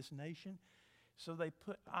against this nation. So they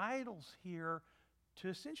put idols here to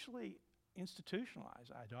essentially institutionalize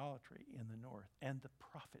idolatry in the north. And the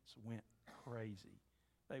prophets went crazy.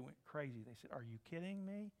 They went crazy. They said, "Are you kidding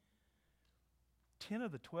me? 10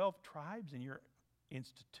 of the 12 tribes and you're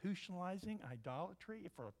institutionalizing idolatry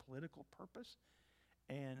for a political purpose?"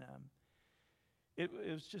 And it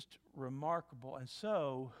was just remarkable. And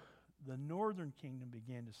so the northern kingdom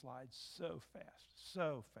began to slide so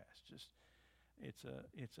fast. Just it's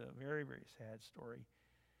a very, very sad story.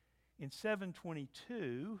 In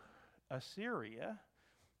 722, Assyria,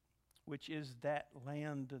 which is that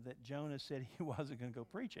land that Jonah said he wasn't going to go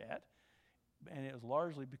preach at, and it was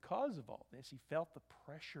largely because of all this. He felt the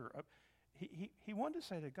pressure of, he wanted to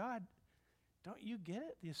say to God, "Don't you get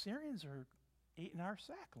it? The Assyrians are eating our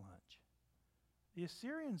sack lunch. The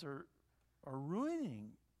Assyrians are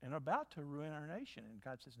ruining and about to ruin our nation." And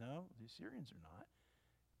God says, "No, the Assyrians are not.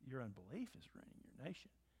 Your unbelief is ruining your nation."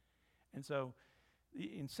 And so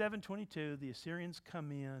in 722, the Assyrians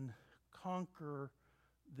come in, conquer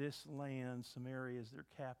this land. Samaria is their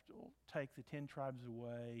capital, take the 10 tribes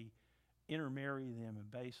away, intermarry them, and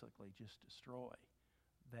basically just destroy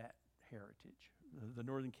that heritage. The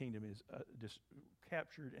northern kingdom is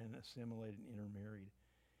captured and assimilated and intermarried.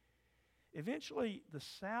 Eventually, the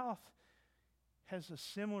south has a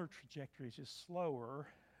similar trajectory. It's just slower.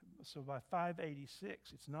 So by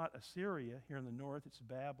 586, it's not Assyria here in the north, it's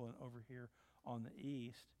Babylon over here on the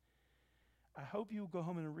east. I hope you'll go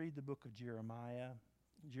home and read the book of Jeremiah.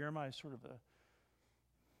 Jeremiah is sort of a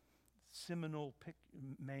seminal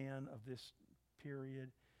man of this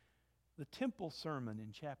period. The temple sermon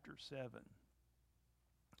in chapter 7,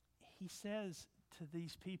 he says to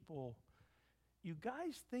these people, you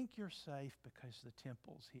guys think you're safe because the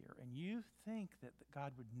temple's here, and you think that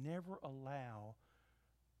God would never allow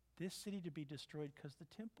this city to be destroyed because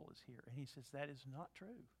the temple is here. And he says, that is not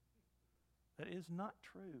true. That is not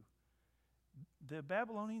true. The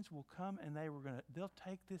Babylonians will come and they'll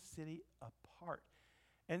take this city apart.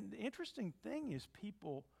 And the interesting thing is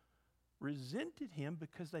people resented him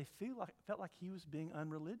because they felt like he was being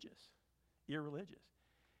irreligious.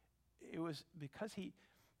 It was because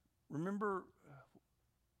remember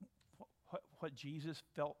what Jesus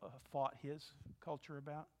fought his culture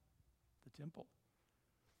about? The temple.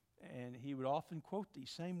 And he would often quote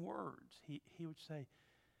these same words. He would say,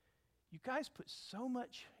 you guys put so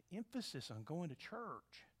much emphasis on going to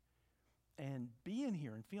church and being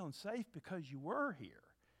here and feeling safe because you were here.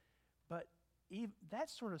 But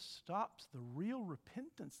that sort of stops the real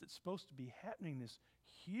repentance that's supposed to be happening, this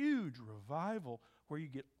huge revival where you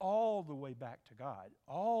get all the way back to God,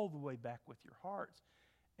 all the way back with your hearts.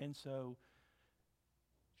 And so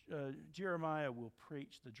Jeremiah will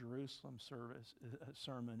preach the Jerusalem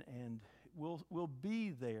sermon, and we'll be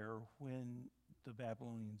there when the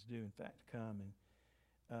Babylonians do, in fact, come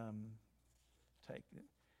and take it.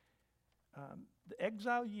 The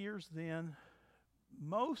exile years then,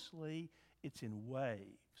 mostly it's in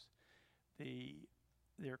waves.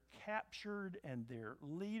 They're captured, and their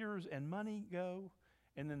leaders and money go,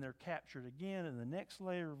 and then they're captured again, and the next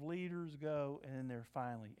layer of leaders go, and then they're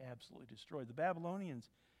finally absolutely destroyed. The Babylonians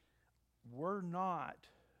were not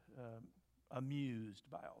amused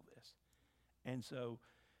by all this. And so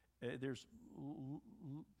there's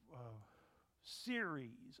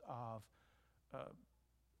series of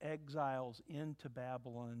exiles into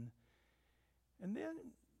Babylon. And then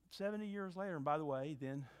 70 years later, and by the way,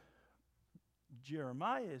 then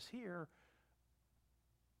Jeremiah is here,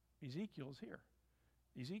 Ezekiel is here.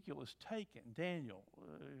 Ezekiel is taken, Daniel,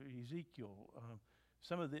 Ezekiel,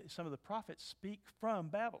 some of the prophets speak from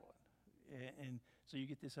Babylon. And so you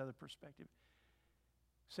get this other perspective.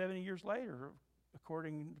 70 years later,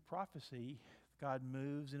 according to prophecy, God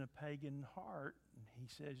moves in a pagan heart, and he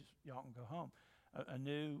says, y'all can go home. A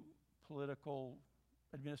new political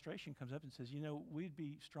administration comes up and says, we'd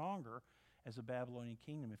be stronger as a Babylonian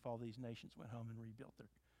kingdom if all these nations went home and rebuilt if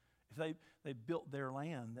they built their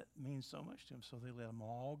land that means so much to them. So they let them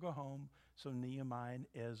all go home. So Nehemiah and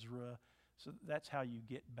Ezra. So that's how you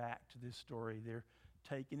get back to this story. They're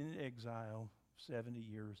taken in exile 70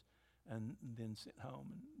 years and then sent home,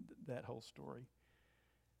 and that whole story.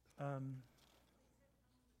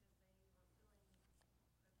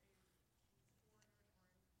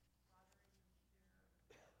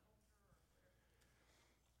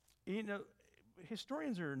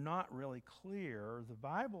 Historians are not really clear. The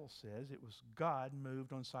Bible says it was God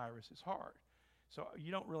moved on Cyrus's heart. So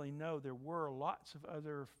you don't really know. There were lots of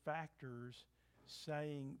other factors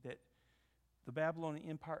saying that the Babylonian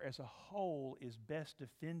Empire as a whole is best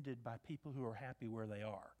defended by people who are happy where they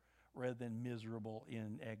are rather than miserable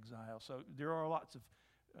in exile. So there are lots of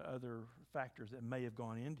other factors that may have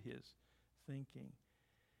gone into his thinking.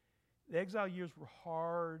 The exile years were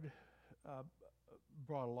hard,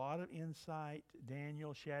 brought a lot of insight.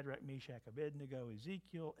 Daniel, Shadrach, Meshach, Abednego,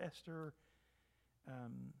 Ezekiel, Esther.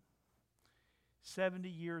 70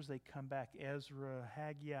 years they come back, Ezra,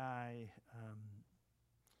 Haggai.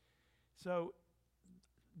 So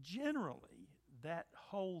generally, that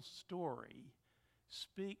whole story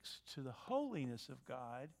speaks to the holiness of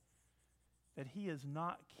God, that he is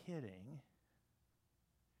not kidding.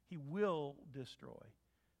 He will destroy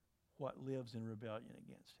what lives in rebellion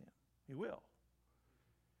against him. He will.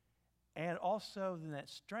 And also then that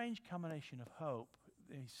strange combination of hope.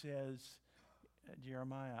 He says,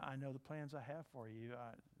 Jeremiah, I know the plans I have for you,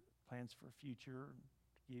 plans for a future,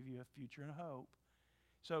 to give you a future and a hope.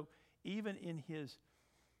 So even in his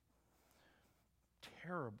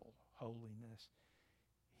terrible holiness,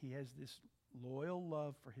 he has this loyal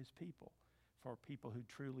love for his people, for people who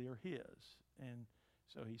truly are his. And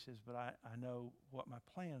so he says, but I know what my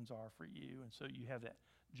plans are for you. And so you have that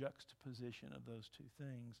juxtaposition of those two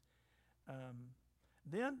things.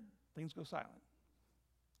 Then things go silent.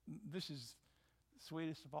 This is the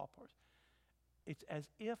sweetest of all parts. It's as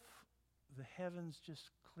if the heavens just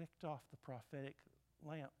clicked off the prophetic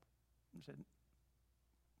lamp and said,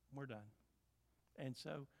 we're done. And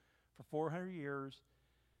so for 400 years,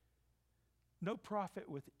 no prophet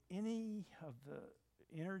with any of the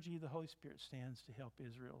energy of the Holy Spirit stands to help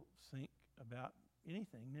Israel think about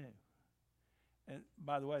anything new. And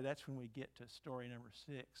by the way, that's when we get to story number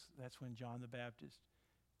 6. That's when John the Baptist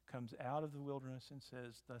comes out of the wilderness and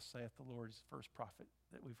says, "Thus saith the Lord," is the first prophet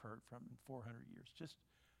that we've heard from in 400 years. Just,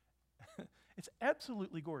 it's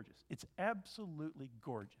absolutely gorgeous. It's absolutely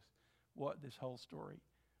gorgeous what this whole story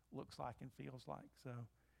looks like and feels like. So,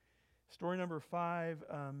 story number 5,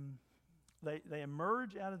 they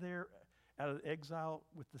emerge out of exile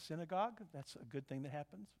with the synagogue. That's a good thing that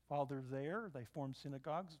happens. While they're there, they form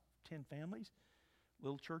synagogues, 10 families,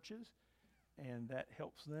 little churches, and that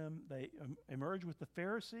helps them. They emerge with the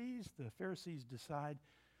Pharisees. The Pharisees decide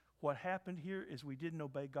what happened here is we didn't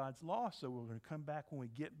obey God's law, so we're going to come back. When we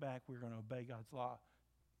get back, we're going to obey God's law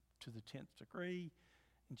to the 10th degree.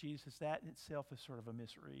 And Jesus, that in itself is sort of a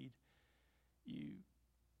misread. You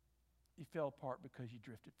fell apart because you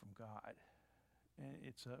drifted from God. And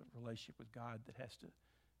it's a relationship with God that has to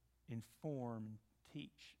inform and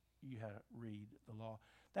teach you how to read the law.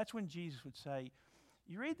 That's when Jesus would say,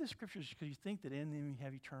 you read the scriptures because you think that in them you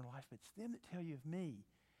have eternal life, but it's them that tell you of me.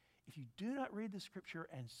 If you do not read the scripture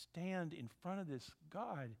and stand in front of this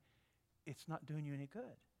God, it's not doing you any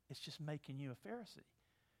good. It's just making you a Pharisee,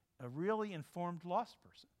 a really informed lost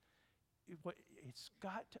person. It's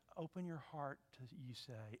got to open your heart to you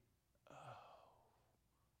say,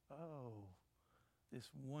 oh, this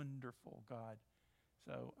wonderful God.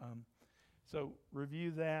 So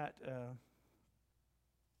review that.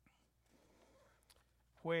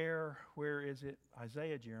 Where is it?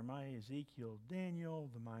 Isaiah, Jeremiah, Ezekiel, Daniel,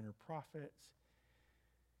 the minor prophets.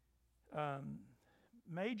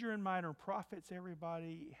 Major and minor prophets,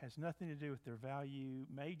 everybody, has nothing to do with their value.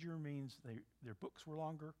 Major means their books were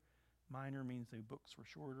longer. Minor means their books were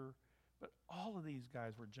shorter. But all of these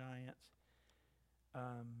guys were giants.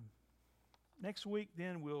 Next week,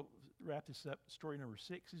 then, we'll wrap this up. Story number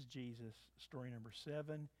 6 is Jesus. Story number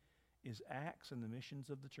 7 is Acts and the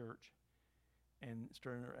missions of the church. And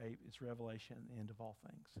story number 8 is Revelation, the end of all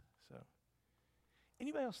things. So,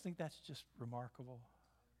 anybody else think that's just remarkable?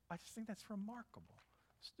 I just think that's remarkable.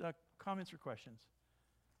 Comments or questions?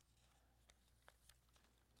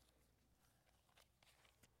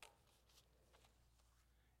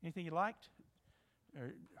 Anything you liked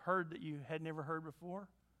or heard that you had never heard before?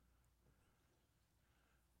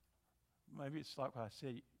 Maybe it's like what I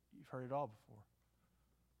said, you've heard it all before.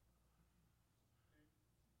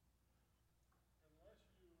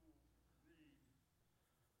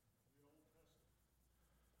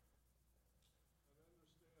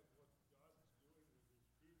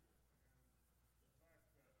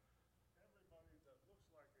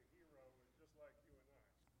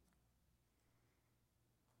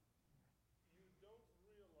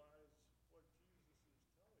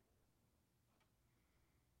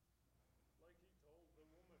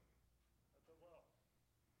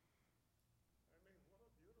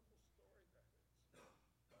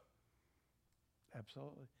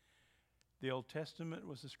 Absolutely. The Old Testament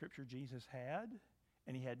was the scripture Jesus had,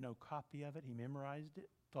 and he had no copy of it. He memorized it,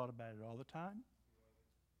 thought about it all the time.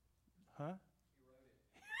 Huh?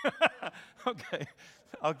 He wrote it. Okay,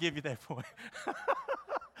 I'll give you that point.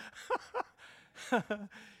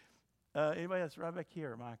 Anybody else? Right back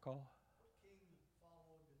here, Michael.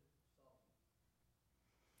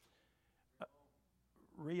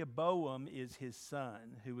 Rehoboam is his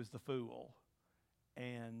son, who was the fool,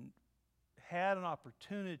 and had an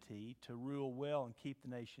opportunity to rule well and keep the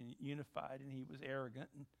nation unified, and he was arrogant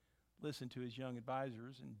and listened to his young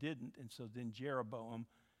advisors and didn't. And so then Jeroboam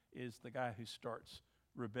is the guy who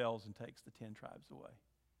rebels and takes the 10 tribes away.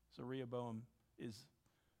 So Rehoboam is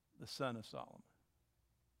the son of Solomon.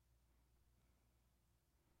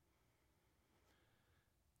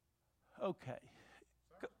 Okay.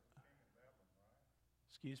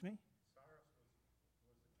 Excuse me?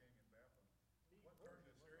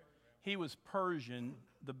 He was Persian.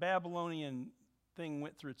 The Babylonian thing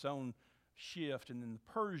went through its own shift, and then the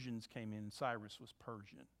Persians came in, and Cyrus was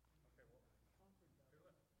Persian. Okay, well,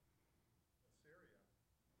 Assyria,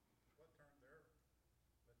 what turned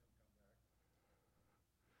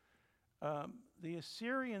let them come back? The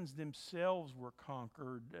Assyrians themselves were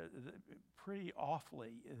conquered pretty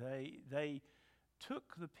awfully. They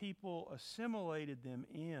took the people, assimilated them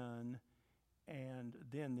in, and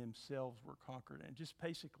then themselves were conquered, and just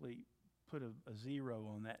basically put a zero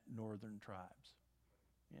on that northern tribes.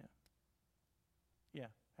 Yeah. Yeah.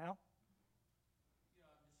 Hal? You know,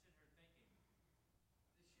 I'm just sitting here thinking,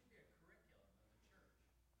 this should be a curriculum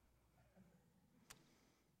of the church.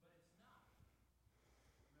 But it's not.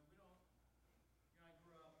 I mean, we don't,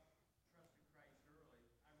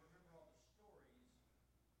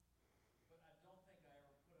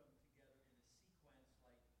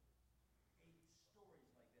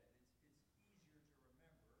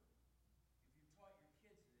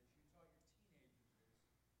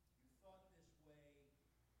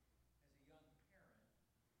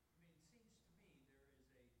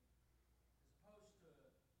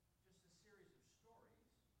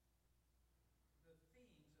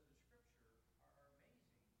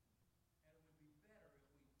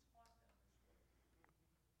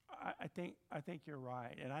 I think you're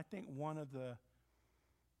right. And I think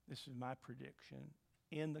this is my prediction,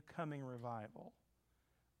 in the coming revival,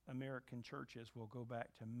 American churches will go back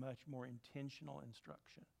to much more intentional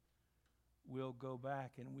instruction. We'll go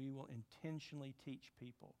back and we will intentionally teach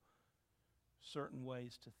people certain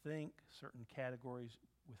ways to think, certain categories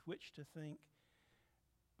with which to think.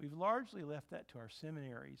 We've largely left that to our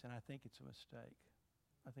seminaries, and I think it's a mistake.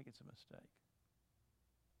 I think it's a mistake.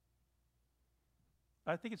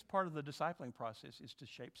 I think it's part of the discipling process is to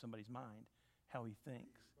shape somebody's mind, how he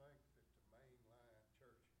thinks. Do you think that the mainline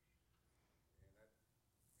churches, and that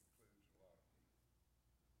includes a lot of people,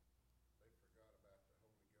 they forgot about the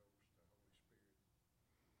Holy Ghost, the Holy Spirit?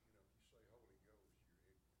 You know, if you say Holy Ghost, you're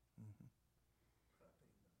ignorant. Mm-hmm. I mean,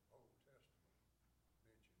 the Old Testament mentions that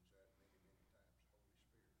many, many times, Holy Spirit.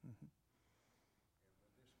 Mm-hmm. And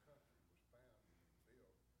when this country was founded and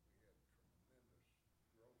built, we had tremendous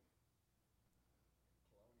growth. In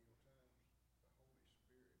colonial times, the Holy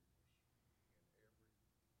Spirit was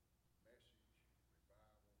in every message,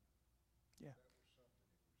 revival. Yeah. That was something that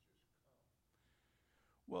was just common.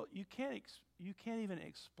 Well, you can't even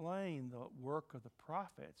explain the work of the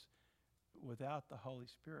prophets without the Holy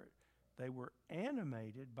Spirit. They were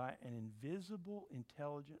animated by an invisible,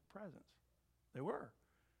 intelligent presence. They were.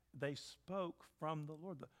 They spoke from the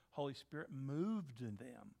Lord. The Holy Spirit moved in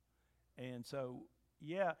them. And so,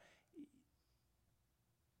 yeah,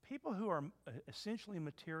 people who are essentially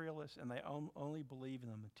materialists and they only believe in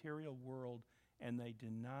the material world and they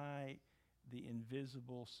deny the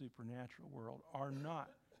invisible supernatural world are not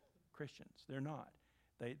Christians. They're not.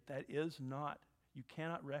 That is not, you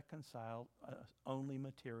cannot reconcile only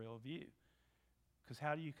material view. Because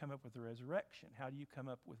how do you come up with the resurrection? How do you come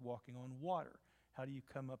up with walking on water? How do you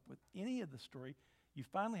come up with any of the story? You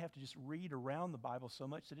finally have to just read around the Bible so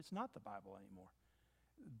much that it's not the Bible anymore.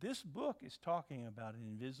 This book is talking about an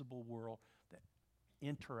invisible world that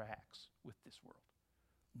interacts with this world,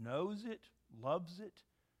 knows it, loves it,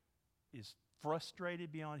 is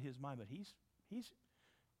frustrated beyond his mind, but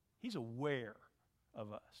he's aware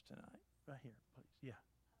of us tonight. Right here, please. Yeah.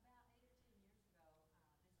 About 8 or 10 years ago, this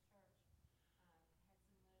church had some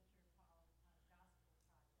literature called Gospel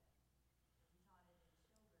Project. And we taught it in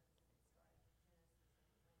children's, and it started with Genesis, and it went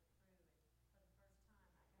through. And for the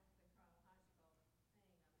first time, I got the chronological thing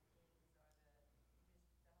of the kings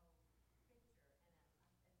or just the whole picture.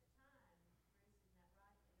 And at the time, Bruce, isn't that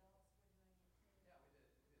right? Adults were doing it too. Yeah, we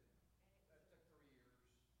did. And it That was took 3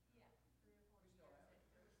 years. yeah, 3 or 4 We still years. have it. It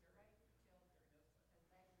was great for children because they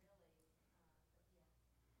really, but yeah,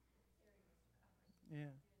 Terry was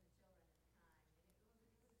Yeah. doing the children at the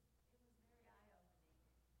time, and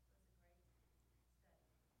it was very eye-opening.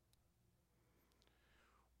 It was a great study.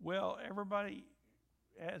 Well, everybody,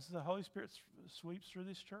 as the Holy Spirit sweeps through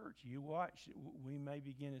this church, you watch, we may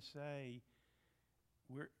begin to say,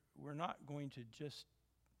 we're not going to just,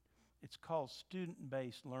 it's called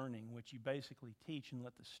student-based learning, which you basically teach and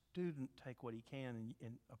let the student take what he can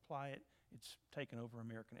and apply it. It's taken over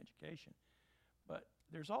American education. But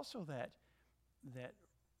there's also that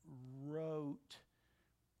rote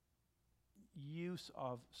use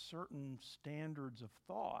of certain standards of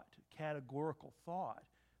thought, categorical thought,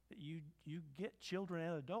 that you get children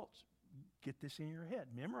and adults, get this in your head,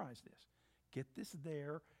 memorize this, get this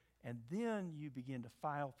there, and then you begin to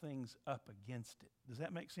file things up against it. Does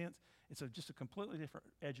that make sense? It's just a completely different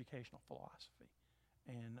educational philosophy.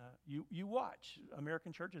 And you watch,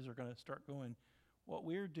 American churches are going to start going, what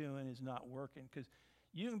we're doing is not working, because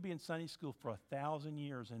you can be in Sunday school for 1,000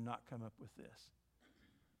 years and not come up with this.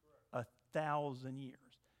 1,000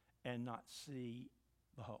 years and not see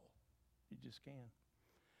the whole. You just can.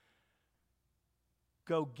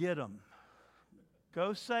 Go get them.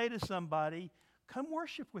 Go say to somebody, come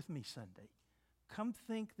worship with me Sunday. Come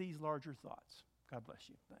think these larger thoughts. God bless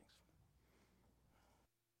you. Thanks.